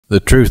The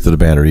truth of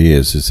the matter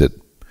is that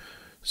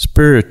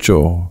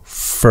spiritual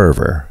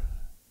fervor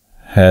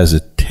has a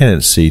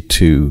tendency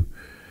to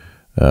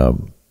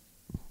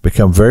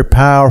become very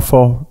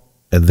powerful,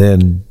 and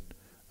then,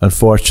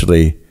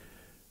 unfortunately,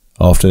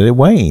 often it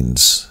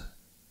wanes.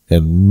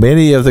 And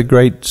many of the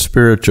great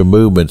spiritual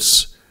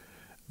movements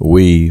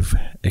we've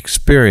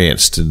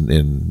experienced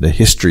in the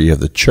history of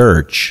the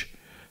church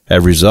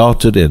have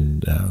resulted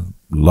in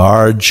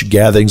large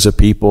gatherings of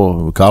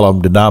people, we call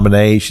them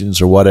denominations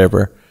or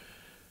whatever,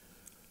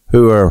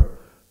 who are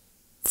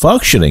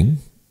functioning,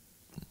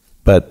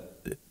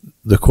 but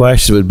the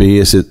question would be,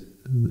 is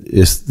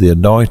the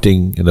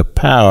anointing and the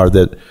power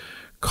that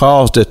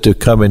caused it to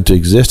come into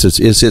existence,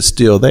 is it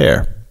still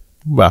there?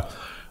 Well,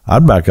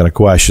 I'm not going to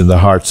question the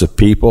hearts of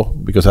people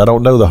because I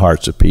don't know the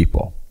hearts of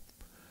people.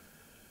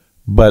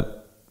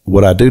 But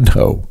what I do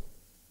know,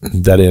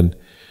 that in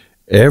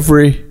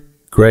every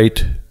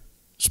great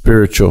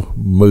spiritual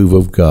move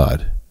of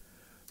God,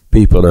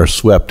 people are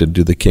swept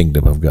into the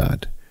kingdom of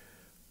God.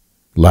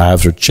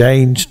 Lives are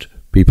changed,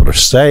 people are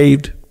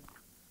saved,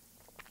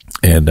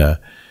 and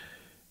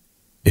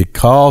it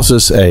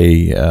causes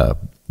a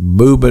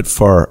movement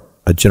for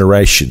a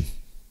generation.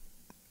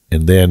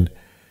 And then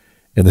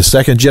in the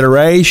second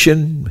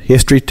generation,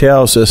 history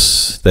tells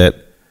us that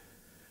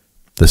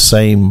the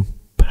same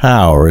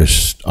power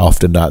is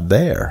often not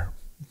there.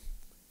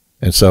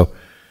 And so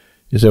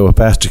you say, well,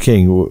 Pastor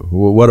King,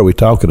 what are we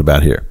talking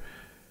about here?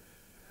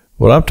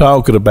 Well, I'm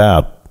talking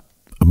about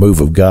a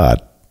move of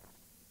God.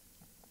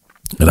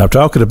 And I'm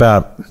talking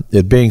about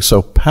it being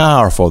so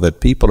powerful that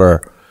people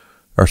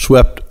are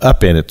swept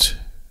up in it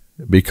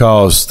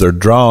because they're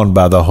drawn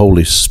by the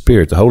Holy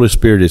Spirit. The Holy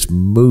Spirit is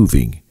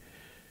moving,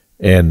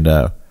 and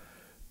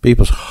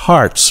people's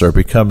hearts are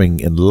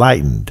becoming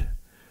enlightened.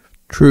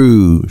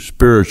 True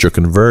spiritual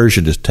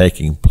conversion is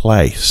taking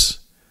place.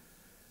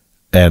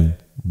 And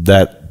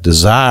that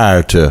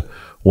desire to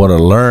want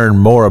to learn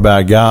more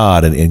about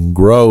God and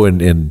grow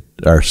in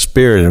our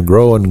spirit and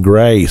grow in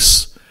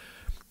grace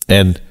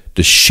and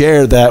to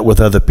share that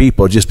with other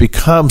people just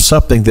becomes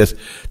something that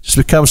just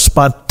becomes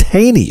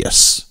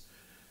spontaneous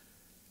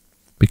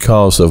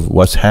because of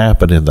what's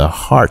happened in the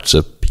hearts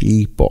of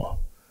people.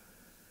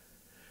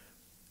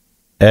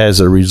 As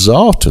a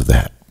result of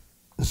that,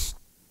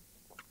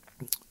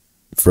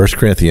 1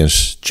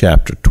 Corinthians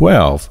chapter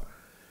 12,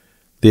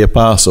 the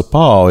Apostle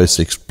Paul is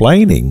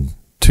explaining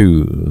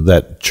to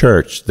that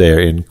church there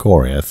in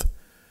Corinth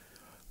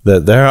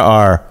that there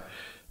are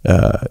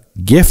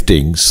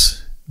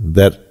giftings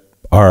that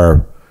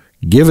are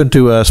given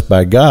to us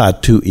by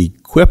God to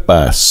equip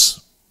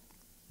us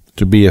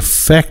to be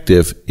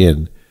effective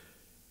in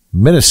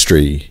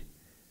ministry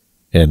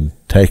and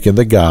taking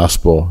the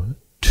gospel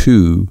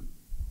to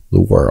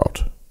the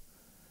world.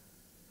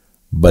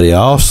 But he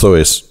also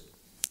is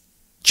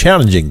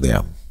challenging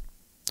them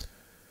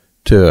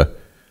to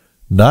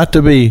not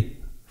to be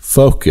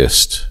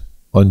focused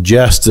on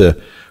just the,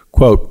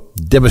 quote,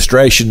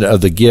 demonstration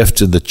of the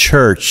gift in the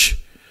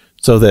church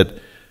so that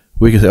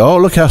we can say, oh,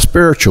 look how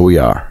spiritual we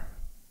are.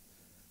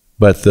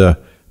 But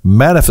the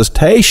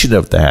manifestation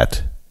of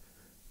that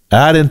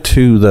out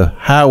into the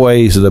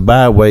highways and the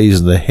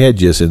byways and the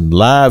hedges and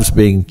lives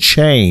being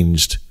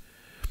changed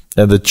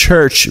and the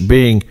church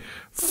being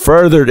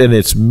furthered in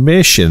its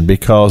mission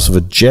because of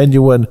a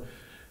genuine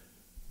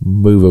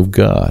move of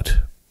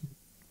God.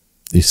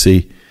 You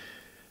see,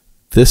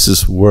 this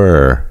is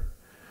where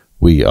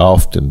we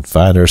often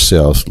find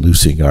ourselves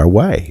losing our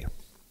way.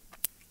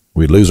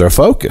 We lose our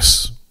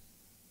focus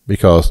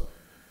because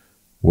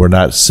we're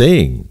not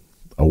seeing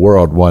a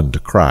world won to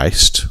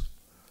Christ.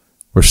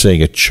 We're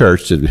seeing a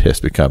church that has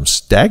become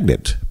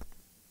stagnant.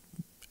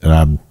 And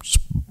I'm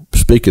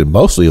speaking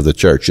mostly of the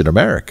church in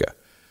America.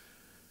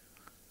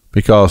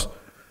 Because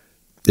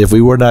if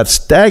we were not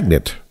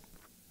stagnant,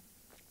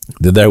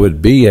 then there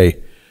would be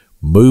a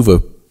move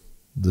of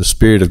the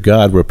Spirit of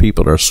God where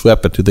people are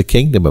swept into the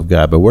kingdom of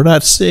God. But we're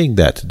not seeing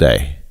that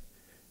today.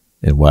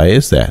 And why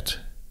is that?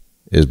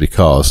 It's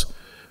because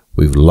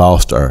we've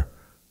lost our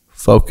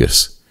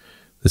focus.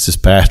 This is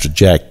Pastor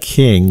Jack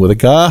King with a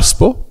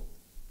gospel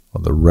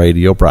on the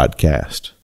radio broadcast.